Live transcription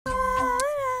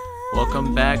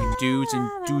Welcome back, dudes and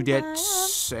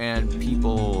dudettes and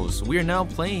peoples. We are now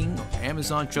playing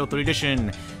Amazon Trail 3rd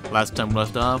Edition. Last time we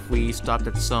left off, we stopped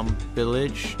at some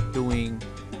village doing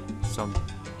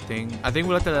something. I think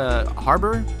we left at a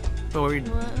harbor, but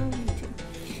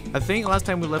I think last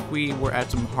time we left, we were at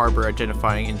some harbor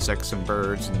identifying insects and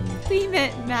birds. And we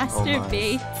meant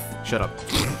masturbate. Shut up.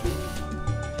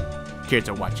 Kids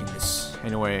are watching this.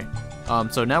 Anyway,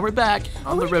 so now we're back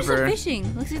on the river.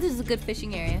 Fishing. Looks like this is a good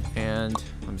fishing area. And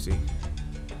let me see.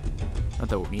 Not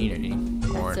that we need any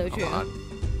more. That's so true.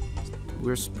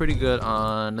 We're pretty good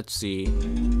on, let's see.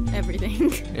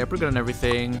 Everything. Yeah, pretty good on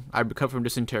everything. I recovered from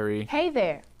dysentery. Hey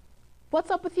there. What's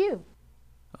up with you?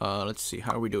 Let's see.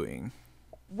 How are we doing?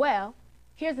 Well,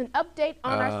 here's an update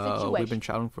on our situation. We've been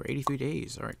traveling for 83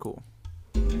 days. All right, cool.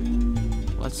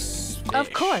 Let's fish.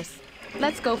 Of course.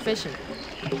 Let's go fishing.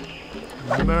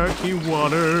 Murky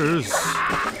waters.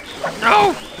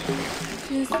 No!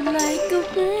 Just like a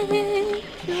bridge.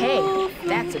 Hey,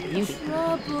 that's a beauty.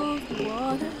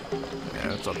 Yeah,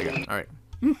 that's all they got. All right.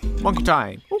 Monkey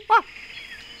time.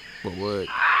 What would?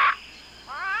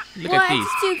 Look at these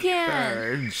toucan?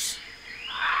 birds.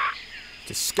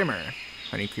 It's a skimmer.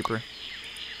 Honey creeper.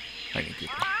 Honey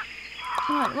creeper.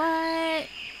 What?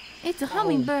 It's a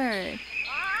hummingbird.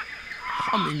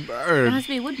 Hummingbird. It has to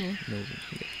be a woodman. No,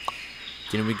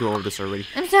 didn't we go over this already?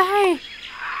 I'm sorry.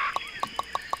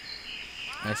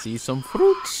 I see some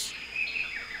fruits.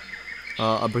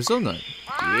 A Brazil nut.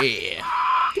 Yeah.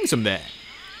 Give me some of that.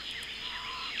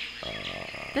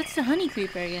 That's the honey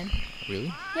creeper again.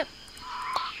 Really? Yep.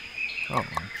 Oh,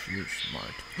 you're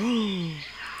smart.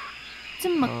 It's a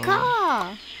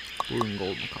macaw. Blue and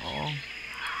gold macaw.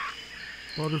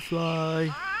 Butterfly.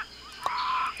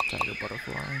 Tiger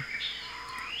butterfly.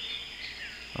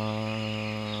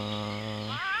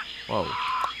 Whoa.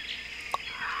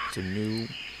 It's a new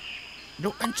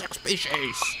insect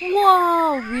species.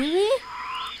 Whoa, really?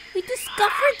 We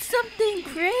discovered something,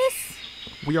 Chris.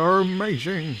 We are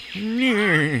amazing.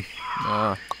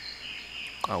 Oh,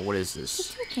 what is this?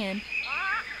 It's a toucan.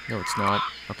 No, it's not.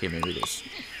 Okay, maybe it is.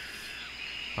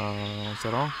 Is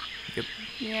that all? Yep.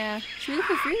 Yeah. Should we look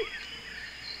for fruit?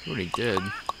 We already did.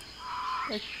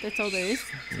 That's all there is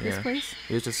to this place?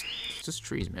 It's just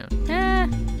trees, man. Ah.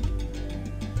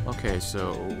 Okay,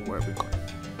 so where are we going?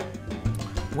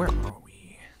 Where are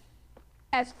we?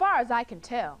 As far as I can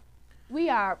tell, we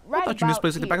are right I thought you about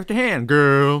misplaced it in the here. back of your hand,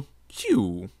 girl.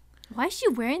 Phew. Why is she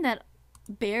wearing that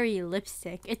berry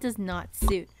lipstick? It does not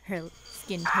suit her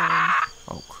skin tone.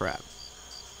 Oh, crap.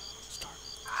 Start.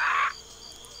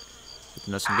 Get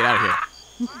the nuts and get out of here.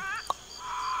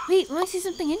 Wait, I see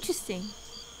something interesting.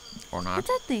 Or not. What's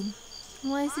that thing?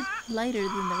 Why is it lighter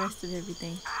than the rest of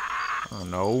everything? I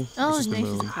don't know. Oh, It's just the nice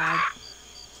as a moon. cloud.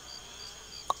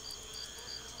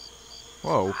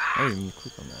 Whoa, I didn't even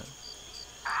click on that.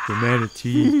 The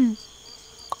manatee.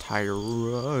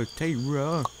 Tyra.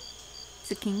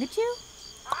 It's a kinkajou?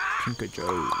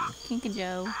 Kinkajou.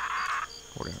 Kinkajou.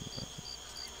 Whatever.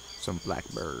 Some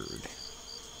blackbird.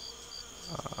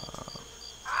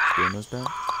 Getting those back.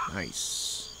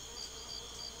 Nice.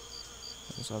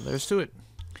 That's all there is to it.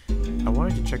 I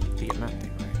wanted to check the map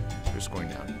thing, right? We're just going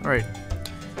down. All right.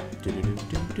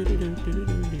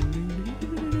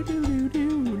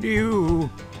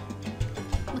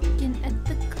 Looking at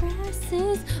the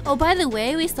grasses. Oh, by the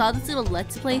way, we saw this little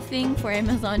Let's Play thing for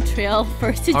Amazon Trail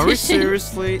First Edition. Are we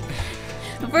seriously?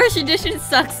 The First Edition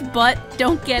sucks, but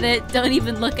don't get it. Don't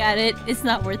even look at it. It's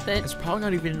not worth it. It's probably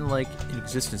not even like in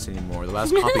existence anymore. The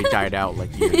last copy died out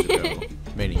like years ago.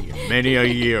 Many a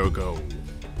year ago.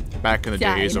 Back in the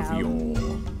days of yore.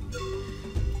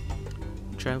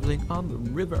 Traveling on the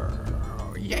river.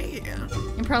 Yeah.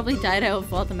 And probably died out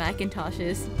with all the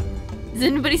Macintoshes. Does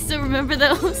anybody still remember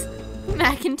those?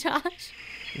 Macintosh?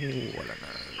 Ooh, what a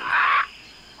nerd.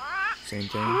 Same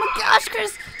thing. Oh my gosh,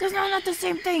 Chris! Those are not the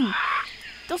same thing!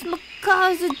 Those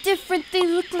macaws are different. They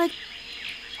look like...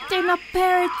 They're not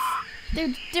parrots.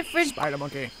 They're different. Spider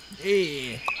monkey.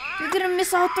 Yeah. You're gonna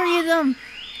miss all three of them.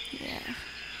 Yeah.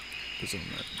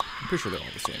 I'm pretty sure they're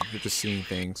all the same. You're just seeing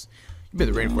things. You've been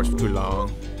in the rainforest for too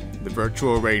long. The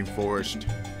virtual rainforest.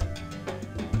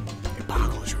 It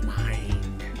boggles your mind.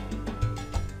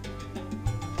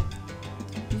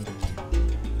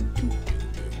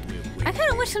 I kind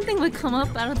of wish something would come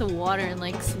up out of the water and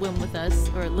like swim with us,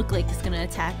 or look like it's gonna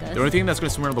attack us. The only thing that's going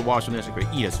to swim around the water is something that's going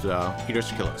to eat us, eat us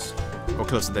to kill us. Or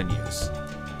kill us and then eat us.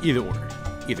 Either order.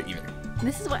 Either.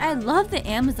 This is what I love the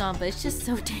Amazon, but it's just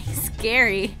so dang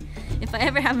scary. If I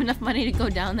ever have enough money to go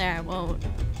down there, I won't.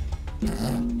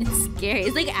 It's scary.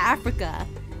 It's like Africa.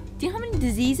 Do you know how many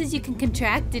diseases you can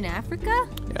contract in Africa?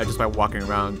 Yeah, just by walking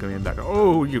around, coming back.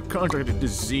 Oh, you contracted a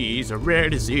disease, a rare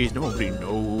disease. Nobody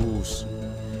knows.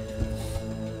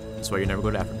 That's why you never go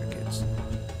to Africa, kids.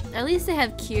 At least they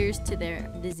have cures to their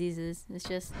diseases. It's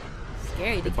just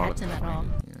scary to catch them at all.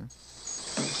 Yeah.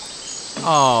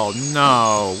 Oh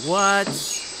no! What?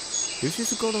 Did you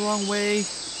just go the wrong way?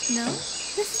 No,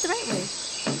 this is the right way.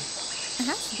 It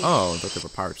has to be. Oh, I thought they were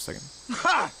pirates a second.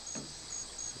 Ha!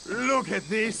 Look at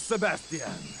this,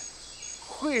 Sebastian.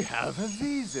 We have a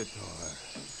visitor.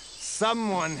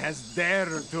 Someone has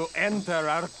dared to enter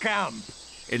our camp.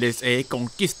 It is a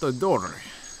conquistador.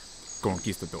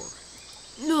 Conquistador.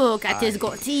 Look at his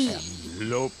goatee.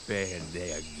 Lope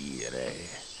de Aguirre,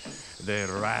 the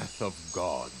wrath of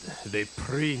God, the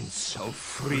Prince of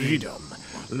Freedom,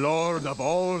 Lord of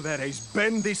all that has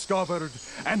been discovered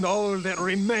and all that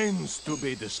remains to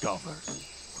be discovered.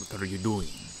 What are you doing?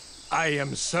 I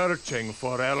am searching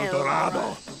for El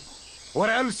Dorado. What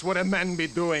else would a man be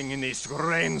doing in this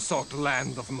rain-soaked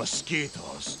land of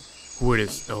mosquitoes? Where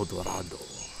is El Dorado?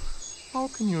 How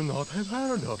can you not have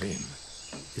heard of him?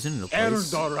 Isn't it a El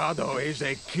place? Dorado is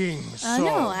a king so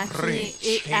No, actually, rich,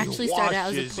 it he actually started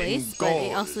out as a washes place, in but it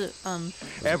gold. also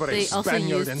Every they also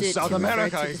Spaniard used in it South to refer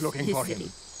America to is the- looking his for city.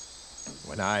 him.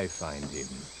 When I find him,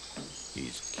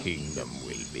 his kingdom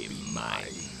will be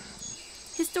mine.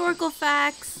 Historical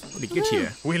facts. What did you get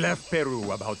here? We left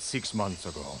Peru about 6 months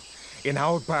ago. In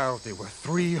our party were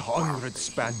 300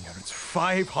 Spaniards,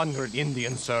 500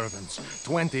 Indian servants,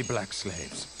 20 black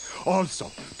slaves.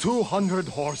 Also, 200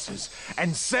 horses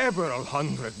and several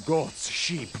hundred goats,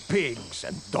 sheep, pigs,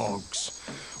 and dogs.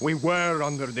 We were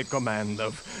under the command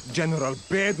of General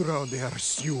Pedro de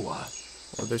Ursua.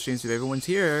 Well, there seems to be everyone's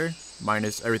here,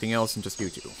 minus everything else and just you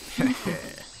two.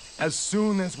 As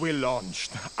soon as we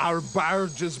launched, our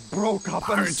barges broke up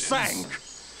and sank.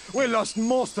 We lost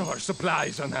most of our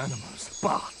supplies and animals,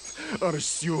 but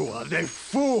Ursua, the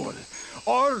fool,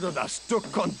 ordered us to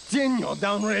continue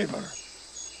downriver.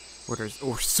 What is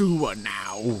Ursua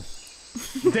now?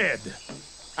 Dead.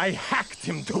 I hacked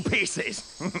him to pieces.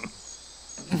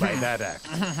 By that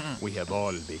act, we have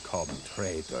all become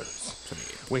traitors.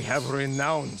 We have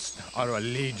renounced our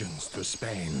allegiance to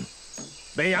Spain.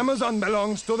 The Amazon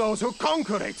belongs to those who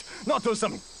conquer it, not to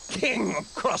some king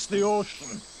across the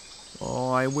ocean.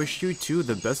 Oh, I wish you two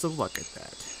the best of luck at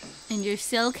that. And your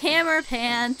silk hammer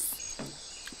pants.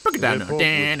 Break it down The now. book will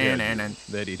tell you Dan.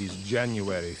 that it is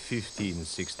January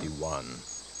 1561.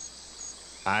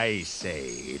 I say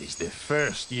it is the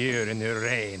first year in the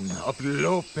reign of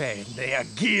Lope de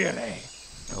Aguirre.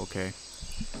 Okay.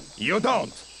 You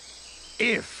don't.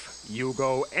 If you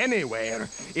go anywhere,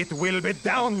 it will be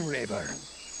downriver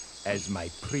as my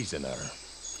prisoner.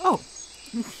 Oh.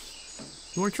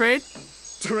 You want to trade?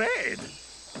 Trade?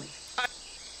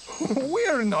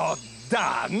 We're not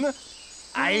done.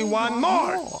 I want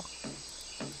more.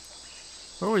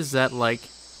 What was that like?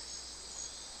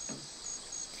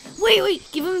 Wait,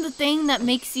 give him the thing that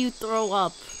makes you throw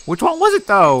up. Which one was it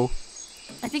though?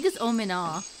 I think it's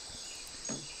Omina.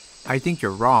 I think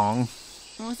you're wrong.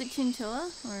 Or was it Chinchilla?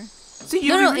 Or See, you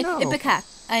no, don't even know. Ipecac.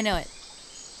 I know it.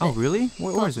 Oh, really?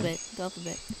 Where Go is up a it? bit. Go up a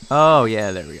bit. Oh,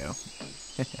 yeah, there we go.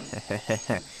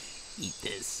 Eat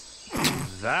this.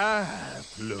 That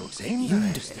looks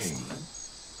interesting.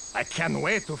 I can't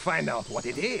wait to find out what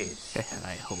it is.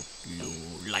 I hope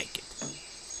you like it.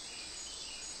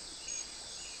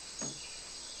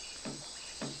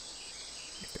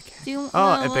 Do you, Oh,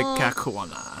 well,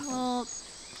 Ipecacuana. well,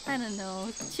 I don't know.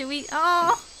 Should we?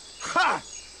 Oh, Ha!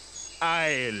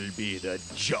 I'll be the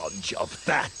judge of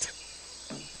that.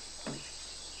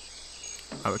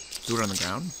 I would do it on the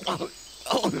ground.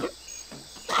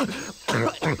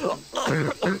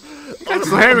 That's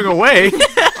hammering away.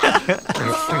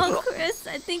 oh, Chris,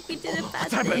 I think we did a bad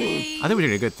thing. I think we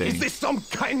did a good Is thing. this some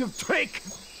kind of trick?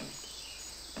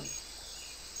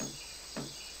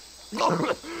 You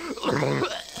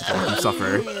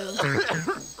suffer.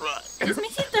 This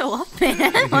makes you throw up,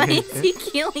 man. Why is he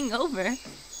keeling over?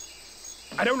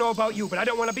 I don't know about you, but I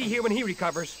don't want to be here when he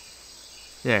recovers.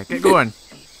 Yeah, get going.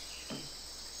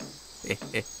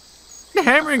 The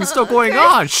hammering is still going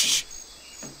on. Shh.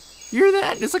 You hear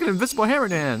that? It's like an invisible hammer,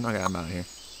 Dan. Okay, I'm out of here.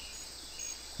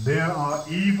 There are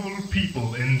evil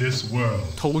people in this world.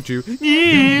 Told you.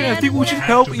 Yeah, I think we should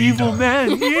help evil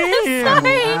men.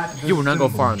 Yeah. You will not go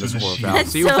far in this world, Val.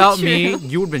 That's See, so without true. me,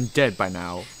 you would have been dead by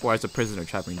now, or as a prisoner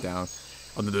traveling down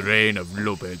under the reign of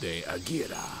Lope de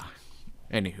Aguirre.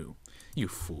 Anywho, you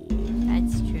fool.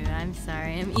 That's true. I'm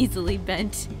sorry. I'm easily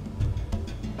bent.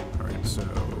 Alright, so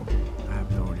I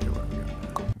have no idea where we're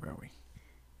going now. Where are we?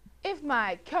 If If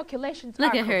my calculations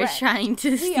Look are at her correct, trying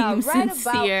to we are seem right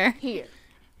sincere. about here.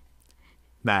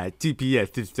 My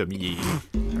GPS system, yeah.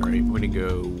 Alright, we're gonna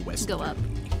go west. Go up.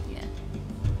 Yeah.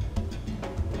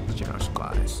 Let's check our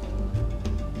supplies.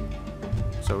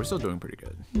 So we're still doing pretty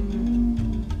good.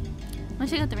 Want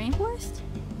to check out the rainforest?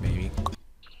 Maybe.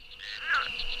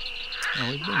 Oh,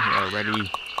 we've been here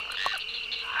already.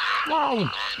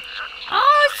 Wow!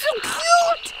 Oh, it's so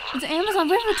cute! It's an Amazon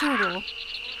river turtle.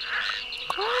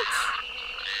 What?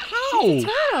 How? It's a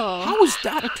turtle. How is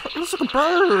that a turtle? It looks like a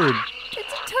bird!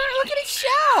 It's a turtle. Look at its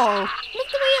shell. Look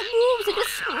the way it moves. Look at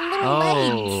its little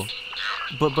legs.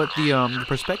 But the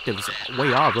perspective is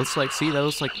way off. Looks like, see, that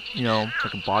looks like, you know,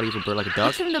 like a body of a bird, like a duck.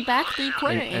 It's from the back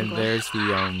 3/4 And angle. there's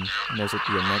the there's like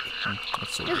the neck.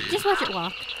 That's so weird. Just watch it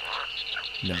walk.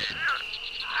 No.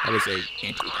 That is a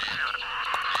anteater.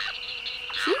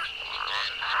 See?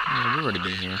 Yeah, we've already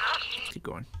been here. Let's keep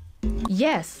going.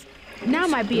 Yes. Now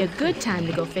might be a good time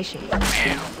to go fishing.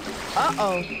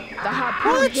 Uh-oh. The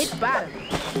harpoon hit bottom.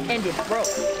 And it broke.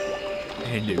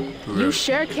 And You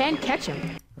sure can catch him.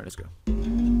 Alright, let's go.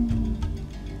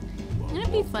 Wouldn't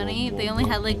it be funny if they only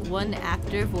had like one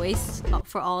actor voice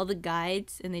for all the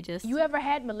guides and they just... You ever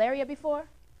had malaria before?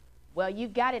 Well,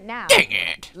 you've got it now. Dang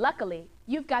it! Luckily,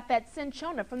 you've got that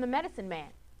cinchona from the medicine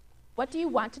man. What do you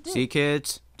want to do? See,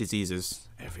 kids? Diseases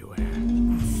everywhere.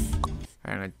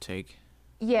 Alright, I'd take.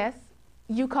 Yes.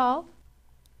 You called?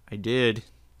 I did.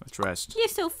 Let's rest. You're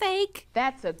so fake.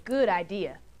 That's a good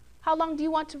idea. How long do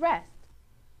you want to rest?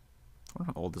 I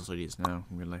wonder how old this lady is now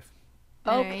in real life.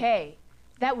 All right. Okay.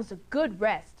 That was a good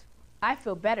rest. I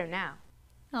feel better now.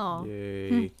 Oh.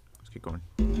 Yay. Let's keep going.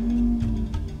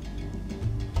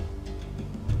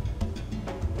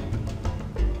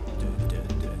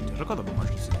 Look at all the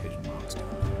Martian invasion logs down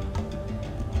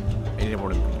there. Any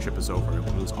more the trip is over,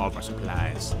 we'll lose all of our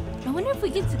supplies. I wonder if we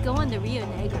get to go on the Rio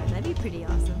Negro. That'd be pretty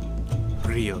awesome.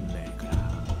 Rio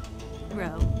Negro.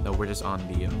 Bro. No, we're just on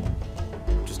the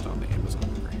Amazon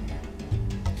River.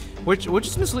 Which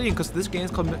is misleading because this game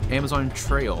is called Amazon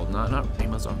Trail, not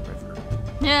Amazon River.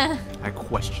 Yeah. I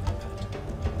question that.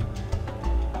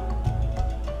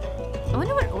 I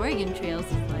wonder what Oregon Trails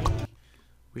is like.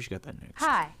 We should get that next.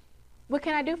 Hi. What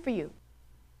can I do for you?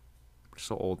 We're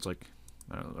so old, it's like,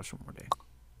 I don't know, there's one more day.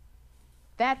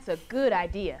 That's a good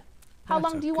idea. How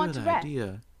That's long a do you want to good rest?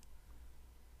 idea.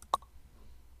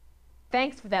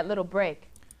 Thanks for that little break.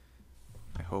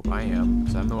 I hope I am,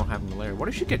 because I'm the one having malaria. What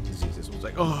if she gets diseases? It was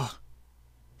like, oh.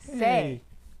 Say,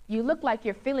 you look like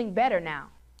you're feeling better now.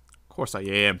 Of course I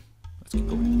am. Let's keep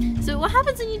going. So what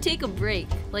happens when you take a break?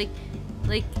 Like,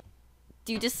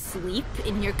 do you just sleep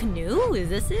in your canoe? Is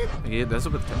this it? Yeah, that's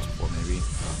what the potential for, maybe.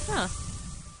 Huh.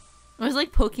 Or it's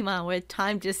like Pokemon where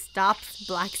time just stops,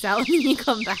 blacks out, and you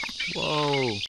come back. Whoa.